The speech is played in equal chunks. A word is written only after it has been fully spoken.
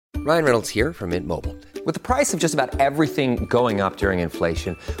Ryan Reynolds here from Mint Mobile. With the price of just about everything going up during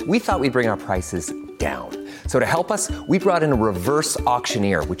inflation, we thought we'd bring our prices down. So to help us, we brought in a reverse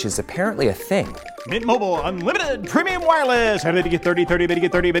auctioneer, which is apparently a thing. Mint Mobile Unlimited Premium Wireless. How to get 30, 30, bit to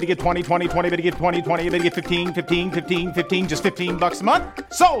get 30, bit to get 20, 20, 20, bit to get 20, 20, bit to get 15, 15, 15, 15, just $15 a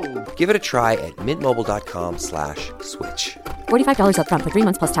month? Sold! Give it a try at mintmobile.com/switch. $45 up front for 3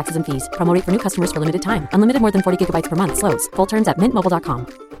 months plus taxes and fees. Promo rate for new customers for limited time. Unlimited more than 40 gigabytes per month. Slows full terms at mintmobile.com.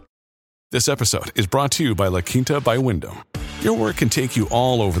 This episode is brought to you by La Quinta by Wyndham. Your work can take you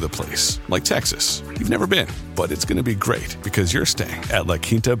all over the place, like Texas. You've never been, but it's going to be great because you're staying at La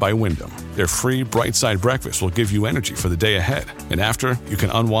Quinta by Wyndham. Their free Bright Side breakfast will give you energy for the day ahead. And after, you can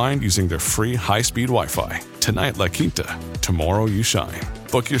unwind using their free high-speed Wi-Fi. Tonight, La Quinta. Tomorrow, you shine.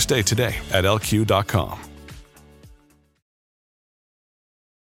 Book your stay today at lq.com.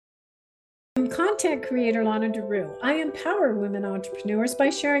 I'm content creator Lana DeRue. I empower women entrepreneurs by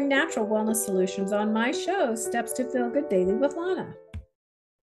sharing natural wellness solutions on my show, Steps to Feel Good Daily with Lana.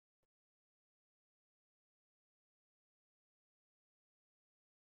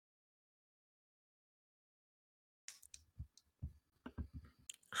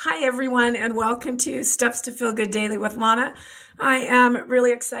 Hi, everyone, and welcome to Steps to Feel Good Daily with Lana. I am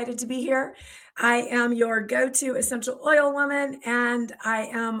really excited to be here. I am your go-to essential oil woman, and I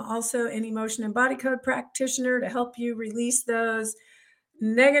am also an emotion and body code practitioner to help you release those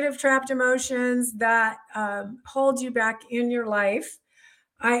negative trapped emotions that hold you back in your life.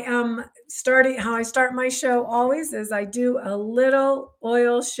 How I start my show always is I do a little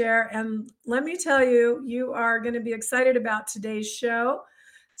oil share, and let me tell you, you are going to be excited about today's show.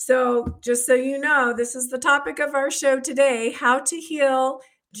 So just so you know, this is the topic of our show today, how to heal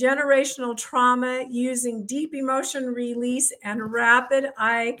generational trauma using deep emotion release and rapid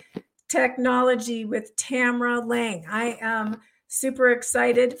eye technology with Tamara Laing. I am super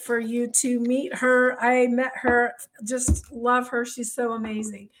excited for you to meet her. I met her, just love her. She's so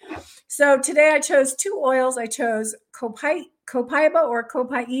amazing. So today I chose two oils. I chose copaiba or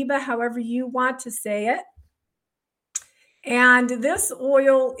copaiba, however you want to say it. And this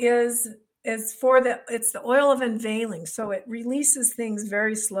oil it's the oil of unveiling. So it releases things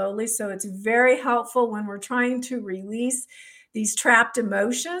very slowly. So it's very helpful when we're trying to release these trapped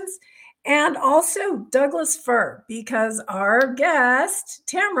emotions. And also Douglas fir, because our guest,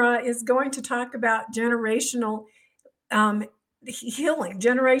 Tamara, is going to talk about generational healing,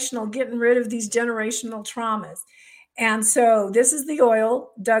 getting rid of these generational traumas. And so this is the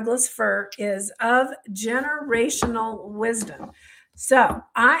oil, Douglas fir, is of generational wisdom. So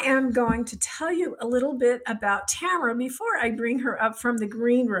I am going to tell you a little bit about Tamara before I bring her up from the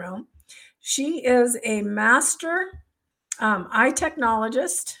green room. She is a master eye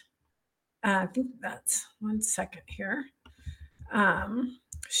technologist. I think that's one second here.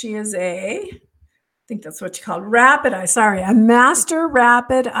 She is I think that's what you call a master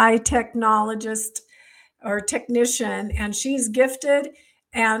rapid eye technologist or technician, and she's gifted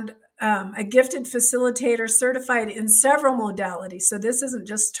and a gifted facilitator certified in several modalities. So this isn't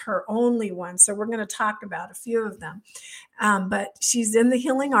just her only one. So we're going to talk about a few of them. But she's in the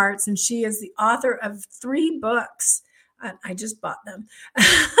healing arts, and she is the author of 3 books. I just bought them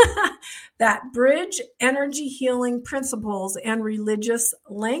that bridge energy healing principles and religious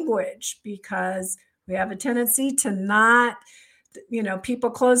language, because we have a tendency to not,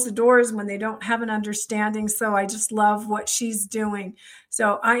 people close the doors when they don't have an understanding. So I just love what she's doing.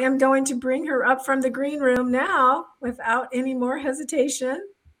 So I am going to bring her up from the green room now without any more hesitation.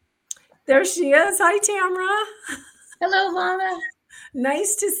 There she is. Hi, Tamara. Hello, Lana.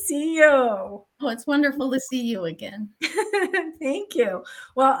 Nice to see you. Oh, it's wonderful to see you again. Thank you.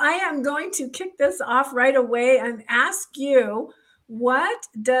 Well, I am going to kick this off right away and ask you, what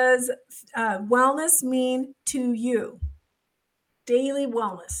does wellness mean to you? Daily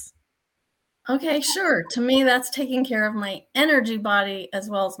wellness. Okay, sure. To me, that's taking care of my energy body as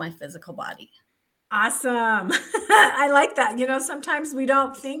well as my physical body. Awesome. I like that. Sometimes we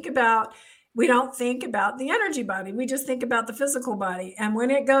don't think about the energy body. We just think about the physical body. And when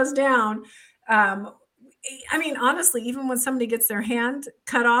it goes down, honestly, even when somebody gets their hand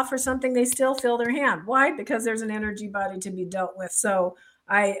cut off or something, they still feel their hand. Why? Because there's an energy body to be dealt with. So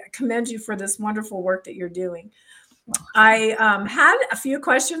I commend you for this wonderful work that you're doing. I had a few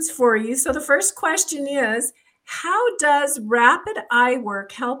questions for you. So the first question is, how does rapid eye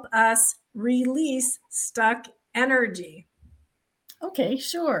work help us release stuck energy? Okay,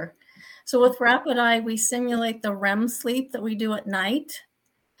 sure. So with rapid eye, we simulate the REM sleep that we do at night.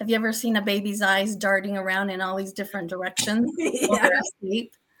 Have you ever seen a baby's eyes darting around in all these different directions while they're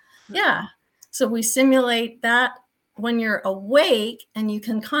asleep? Yeah. So we simulate that when you're awake and you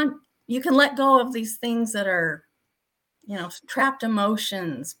can let go of these things that are, trapped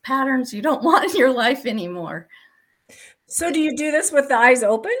emotions, patterns you don't want in your life anymore. So do you do this with the eyes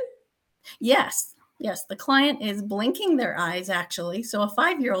open? Yes. The client is blinking their eyes, actually. So a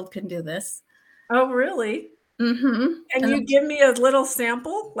 5-year-old can do this. Oh, really? Mm-hmm. And you give me a little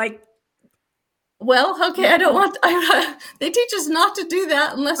sample, Well, okay, I don't want. They teach us not to do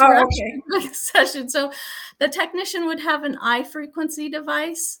that unless we're actually doing a session. So, the technician would have an eye frequency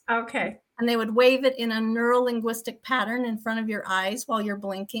device. Okay. And they would wave it in a neuro-linguistic pattern in front of your eyes while you're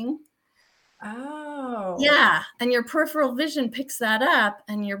blinking. Oh. Yeah, and your peripheral vision picks that up,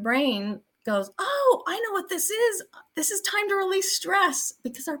 and your brain goes, "Oh, I know what this is. This is time to release stress,"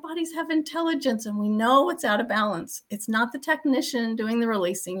 because our bodies have intelligence and we know it's out of balance. It's not the technician doing the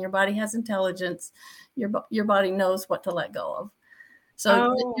releasing. Your body has intelligence. Your body knows what to let go of.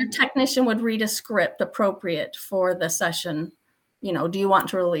 So your technician would read a script appropriate for the session. Do you want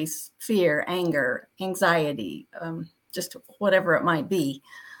to release fear, anger, anxiety, just whatever it might be?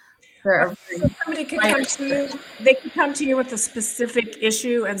 So somebody could come to you. They could come to you with a specific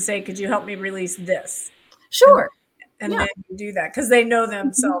issue and say, "Could you help me release this?" Sure. And then you do that because they know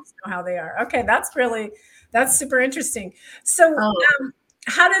themselves, know how they are. Okay, that's super interesting. So,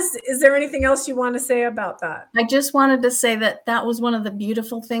 is there anything else you want to say about that? I just wanted to say that was one of the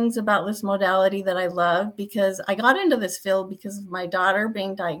beautiful things about this modality that I love, because I got into this field because of my daughter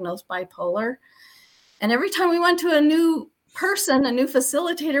being diagnosed bipolar. And every time we went to a new person, a new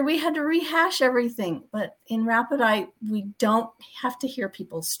facilitator, we had to rehash everything. But in Rapid Eye, we don't have to hear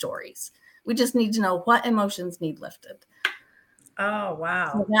people's stories. We just need to know what emotions need lifted. Oh,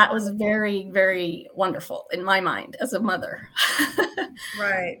 wow. So that was very, very wonderful in my mind as a mother.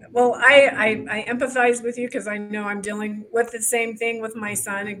 Right. Well, I empathize with you because I know I'm dealing with the same thing with my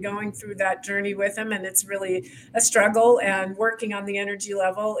son and going through that journey with him. And it's really a struggle, and working on the energy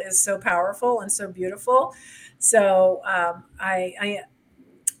level is so powerful and so beautiful. So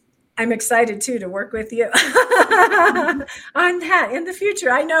I'm excited too to work with you on that in the future.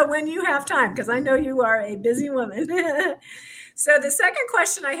 I know when you have time, because I know you are a busy woman. So the second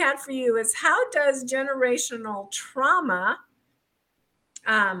question I had for you is, how does generational trauma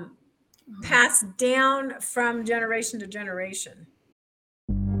pass down from generation to generation?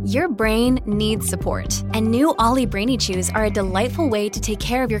 Your brain needs support, and new Ollie Brainy Chews are a delightful way to take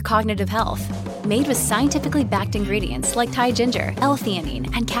care of your cognitive health. Made with scientifically backed ingredients like Thai ginger,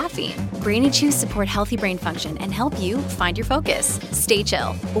 L-theanine, and caffeine, Brainy Chews support healthy brain function and help you find your focus, stay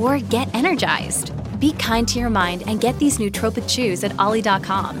chill, or get energized. Be kind to your mind and get these nootropic chews at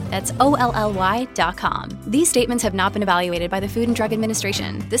ollie.com. That's OLLY.com. These statements have not been evaluated by the Food and Drug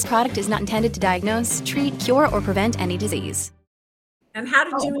Administration. This product is not intended to diagnose, treat, cure, or prevent any disease. And how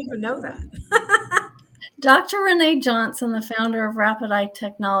did you even know that? Dr. Renee Johnson, the founder of Rapid Eye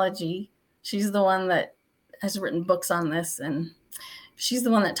Technology, she's the one that has written books on this, and she's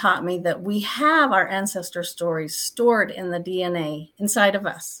the one that taught me that we have our ancestor stories stored in the DNA inside of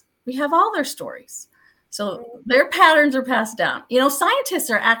us. We have all their stories. So their patterns are passed down. Scientists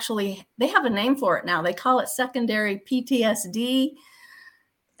are actually, they have a name for it now. They call it secondary PTSD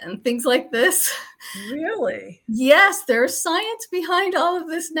and things like this. Really? Yes, there's science behind all of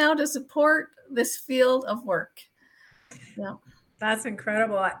this now to support this field of work. Yeah. That's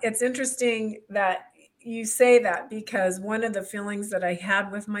incredible. It's interesting that you say that, because one of the feelings that I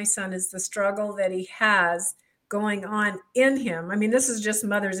had with my son is the struggle that he has going on in him. I mean, this is just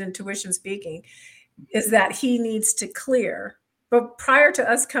mother's intuition speaking, is that he needs to clear. But prior to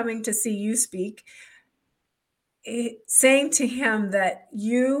us coming to see you speak, saying to him that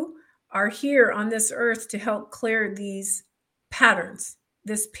you are here on this earth to help clear these patterns,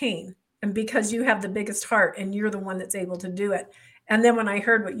 this pain, and because you have the biggest heart and you're the one that's able to do it. And then when I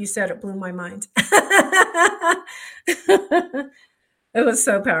heard what you said, it blew my mind. It was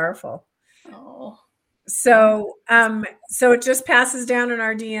so powerful. Oh. So it just passes down in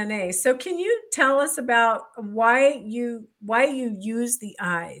our DNA. So can you tell us about why you use the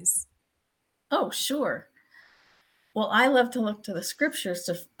eyes? Oh, sure. Well, I love to look to the scriptures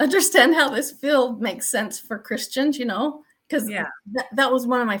to understand how this field makes sense for Christians, because that was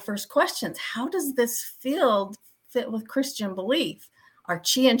one of my first questions. How does this field fit with Christian belief? Are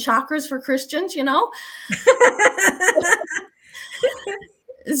chi and chakras for Christians,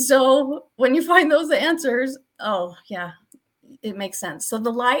 So when you find those answers, oh, yeah, it makes sense. So the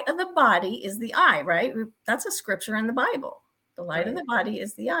light of the body is the eye, right? That's a scripture in the Bible. The light of the body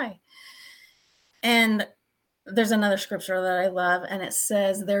is the eye. And there's another scripture that I love, and it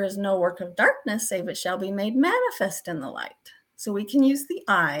says, there is no work of darkness save it shall be made manifest in the light. So we can use the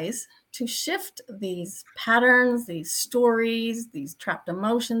eyes to shift these patterns, these stories, these trapped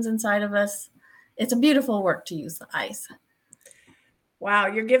emotions inside of us. It's a beautiful work to use the ice. Wow,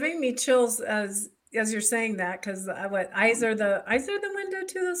 you're giving me chills as you're saying that, because eyes are the window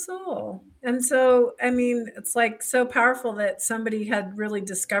to the soul. And so, I mean, it's like so powerful that somebody had really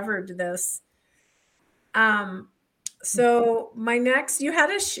discovered this. So my next, you had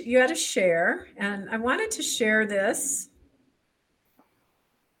a share, and I wanted to share this.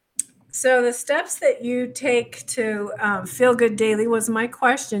 So the steps that you take to feel good daily was my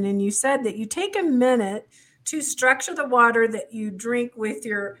question. And you said that you take a minute to structure the water that you drink with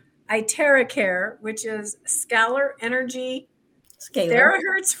your ITeraCare, which is scalar energy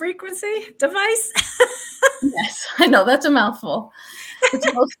terahertz frequency device. Yes, I know that's a mouthful.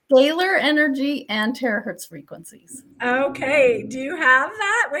 It's both scalar energy and terahertz frequencies. Okay. Do you have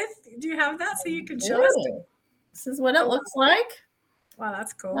that so you can show us? This is what it looks like. Wow,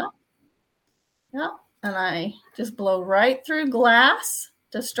 that's cool. Yeah. And I just blow right through glass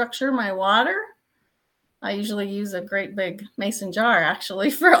to structure my water. I usually use a great big mason jar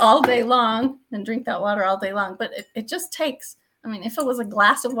actually for all day long and drink that water all day long. But it just takes, I mean, if it was a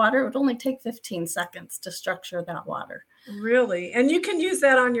glass of water, it would only take 15 seconds to structure that water. Really? And you can use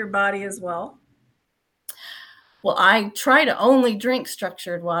that on your body as well? Well, I try to only drink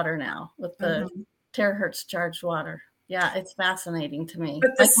structured water now with the terahertz charged water. Yeah, it's fascinating to me.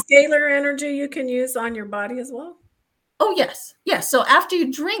 But the scalar energy you can use on your body as well? Oh, yes. Yes. So after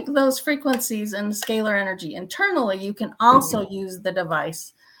you drink those frequencies and scalar energy internally, you can also use the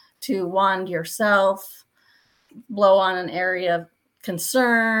device to wand yourself, blow on an area of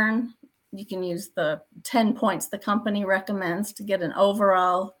concern. You can use the 10 points the company recommends to get an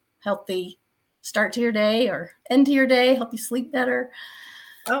overall healthy start to your day or end to your day, help you sleep better.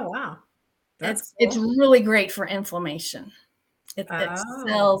 Oh, wow. It's really great for inflammation. It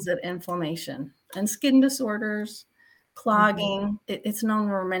excels at inflammation and skin disorders, clogging. It's known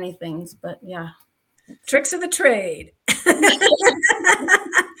for many things, but yeah. Tricks of the trade.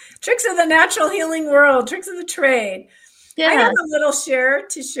 Tricks of the natural healing world. Tricks of the trade. Yeah. I have a little share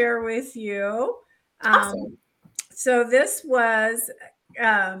to share with you. Awesome. So this was,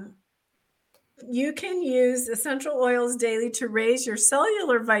 you can use essential oils daily to raise your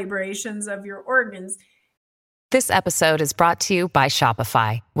cellular vibrations of your organs. This episode is brought to you by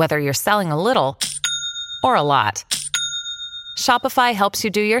Shopify. Whether you're selling a little or a lot, Shopify helps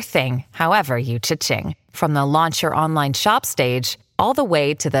you do your thing, however you cha-ching. From the launch your online shop stage, all the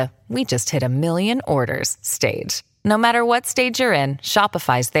way to the we just hit 1 million orders stage. No matter what stage you're in,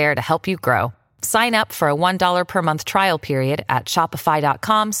 Shopify's there to help you grow. Sign up for a $1 per month trial period at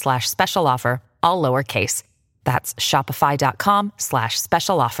shopify.com/special offer, all lowercase. That's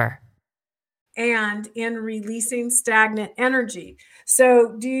shopify.com/special offer. And in releasing stagnant energy.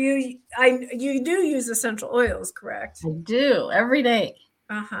 So you do use essential oils, correct? I do every day.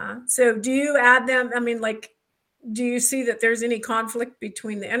 So do you add them? I mean, like, do you see that there's any conflict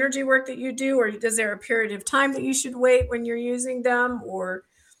between the energy work that you do, or is there a period of time that you should wait when you're using them, or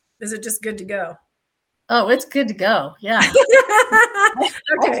is it just good to go? Oh, it's good to go. Yeah.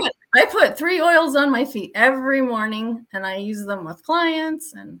 Okay. I put 3 oils on my feet every morning, and I use them with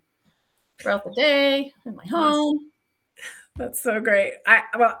clients and throughout the day in my home. That's so great.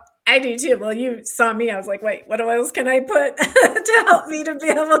 I do too. Well, you saw me. I was like, wait, what oils can I put to help me to be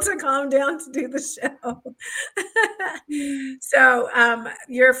able to calm down to do the show? So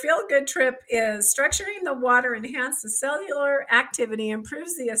your feel-good trip is structuring the water, enhances the cellular activity,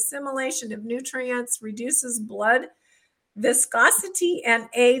 improves the assimilation of nutrients, reduces blood viscosity, and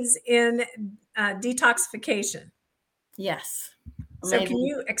aids in detoxification. Yes. So can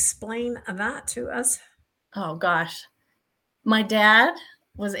you explain that to us? Oh, gosh. My dad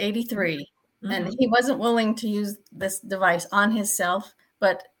was 83 and he wasn't willing to use this device on himself,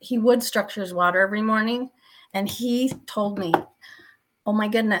 but he would structure his water every morning. And he told me, oh my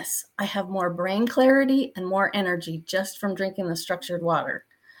goodness, I have more brain clarity and more energy just from drinking the structured water.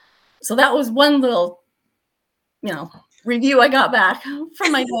 So that was one little, review I got back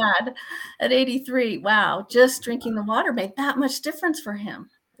from my dad at 83. Wow. Just drinking the water made that much difference for him.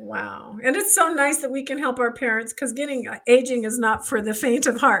 Wow. And it's so nice that we can help our parents, because aging is not for the faint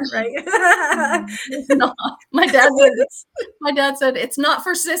of heart, right? It's not. My dad said it's not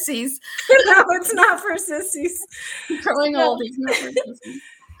for sissies. No, it's not for sissies. Growing old is not for sissies.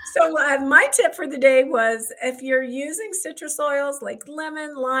 So my tip for the day was, if you're using citrus oils like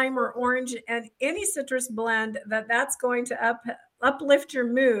lemon, lime, or orange, and any citrus blend, that's going to uplift your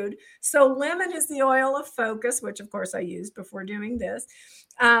mood. So lemon is the oil of focus, which of course I used before doing this.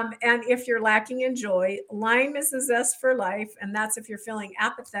 And if you're lacking in joy, lime is the zest for life. And that's if you're feeling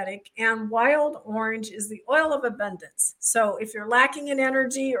apathetic. And wild orange is the oil of abundance. So if you're lacking in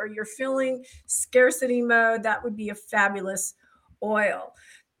energy or you're feeling scarcity mode, that would be a fabulous oil.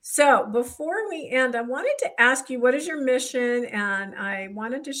 So before we end, I wanted to ask you, what is your mission? And I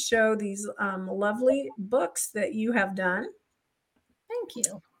wanted to show these lovely books that you have done. Thank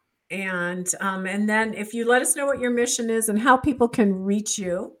you. And then if you let us know what your mission is and how people can reach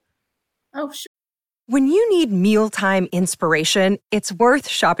you. Oh, sure. When you need mealtime inspiration, it's worth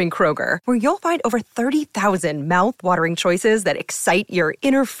shopping Kroger, where you'll find over 30,000 mouth-watering choices that excite your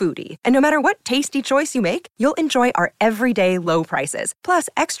inner foodie. And no matter what tasty choice you make, you'll enjoy our everyday low prices, plus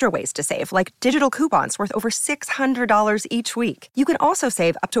extra ways to save, like digital coupons worth over $600 each week. You can also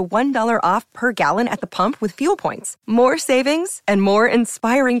save up to $1 off per gallon at the pump with fuel points. More savings and more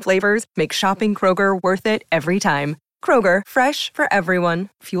inspiring flavors make shopping Kroger worth it every time. Kroger, fresh for everyone.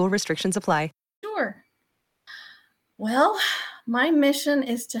 Fuel restrictions apply. Sure. Well, my mission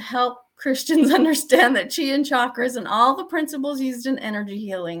is to help Christians understand that chi and chakras and all the principles used in energy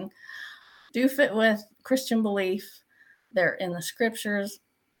healing do fit with Christian belief. They're in the scriptures.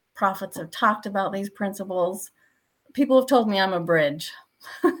 Prophets have talked about these principles. People have told me I'm a bridge.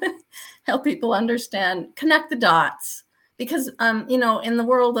 Help people understand, connect the dots. Because, in the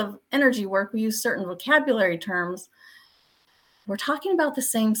world of energy work, we use certain vocabulary terms. We're talking about the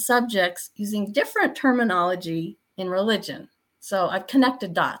same subjects using different terminology in religion. So I've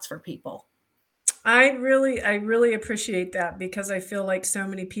connected dots for people. I really appreciate that, because I feel like so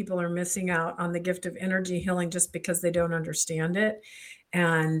many people are missing out on the gift of energy healing just because they don't understand it.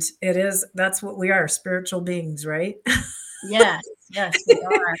 And that's what we are, spiritual beings, right? Yes, we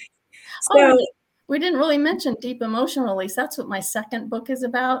are. So we didn't really mention deep emotion release. That's what my second book is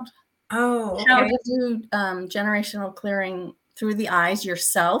about. Oh, okay. How to do generational clearing through the eyes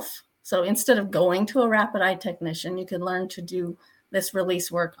yourself. So instead of going to a rapid eye technician, you can learn to do this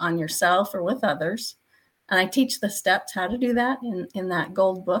release work on yourself or with others. And I teach the steps how to do that in that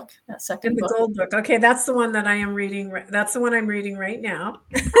gold book, that second book. Gold book. Okay, that's the one that I am reading. That's the one I'm reading right now.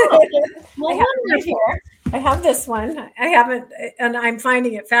 Oh, well, I have this one. I haven't, and I'm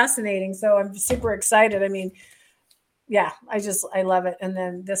finding it fascinating. So I'm super excited. I mean, yeah, I love it. And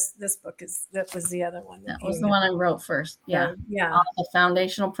then this book that was the other one. That was the one I wrote first. Yeah. All the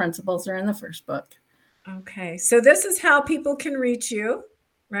foundational principles are in the first book. Okay. So this is how people can reach you,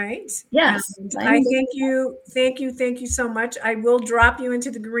 right? Yes. I thank you so much. I will drop you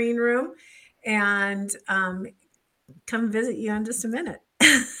into the green room and come visit you in just a minute.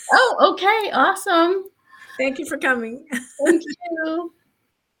 Oh, okay. Awesome. Thank you for coming. Thank you.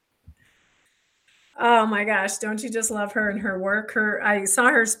 Oh my gosh, don't you just love her and her work? I saw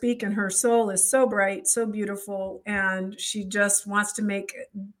her speak, and her soul is so bright, so beautiful, and she just wants to make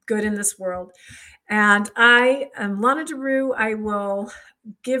good in this world. And I am Lana DeRue. I will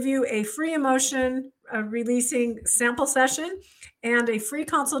give you a free emotion releasing sample session and a free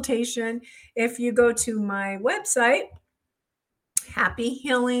consultation if you go to my website,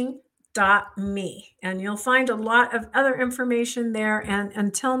 happyhealing.me, and you'll find a lot of other information there. And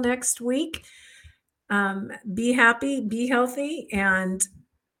until next week, be happy, be healthy, and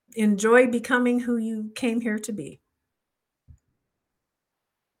enjoy becoming who you came here to be.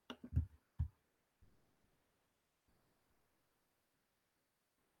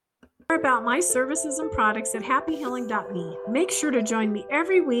 More about my services and products at happyhealing.me. Make sure to join me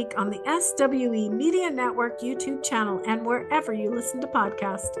every week on the SWE Media Network YouTube channel and wherever you listen to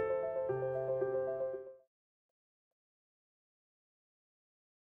podcasts.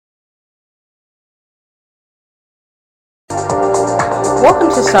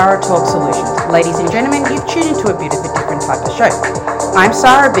 Welcome to Sarah Talk Solutions. Ladies and gentlemen, you've tuned into a bit of a different type of show. I'm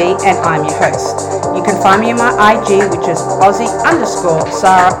Sarah B and I'm your host. You can find me on my IG, which is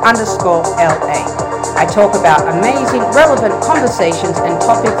Aussie_Sarah_LA. I talk about amazing, relevant conversations and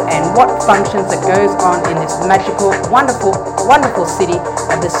topics and what functions that goes on in this magical, wonderful, wonderful city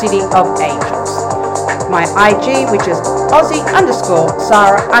of the City of Angels. My IG, which is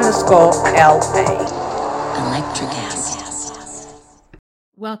Aussie_Sarah_LA. Electric acid.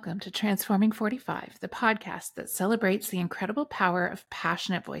 Welcome to Transforming 45, the podcast that celebrates the incredible power of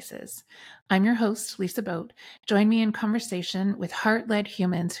passionate voices. I'm your host, Lisa Boat. Join me in conversation with heart-led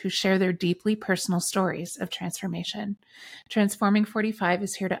humans who share their deeply personal stories of transformation. Transforming 45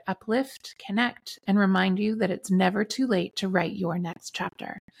 is here to uplift, connect, and remind you that it's never too late to write your next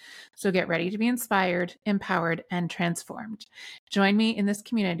chapter. So get ready to be inspired, empowered, and transformed. Join me in this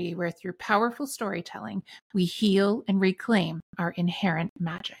community where through powerful storytelling, we heal and reclaim our inherent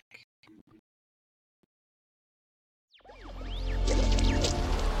magic.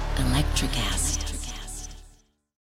 Electric acid.